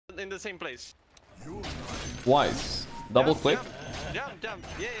in the same place. Twice. Double click? Jump.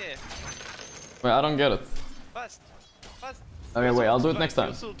 Yeah. Wait, I don't get it. Fast. Okay, wait, I'll do it next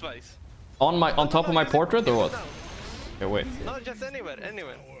time. Twice. On top of my portrait or what? Okay, wait. No, just anywhere.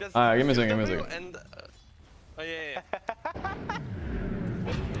 Just Give me a second. And, oh yeah.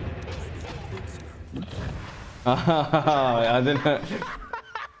 I didn't. Nice.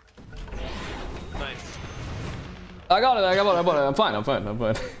 I got it. I'm fine. Don't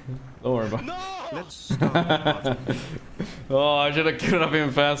worry about it. No! Let's start. Oh, I should have killed up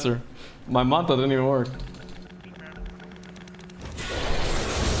even faster. My manta didn't even work.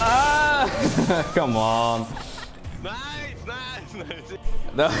 Come on. Nice.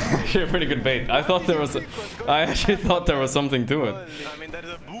 That was actually a pretty good bait. I actually thought there was something to it. I mean, there is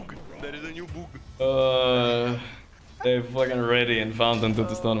a bug. There is a new bug. They fucking ready and fountain to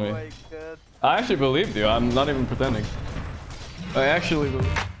stun me. Oh my god. I actually believed you. I'm not even pretending. I actually believe.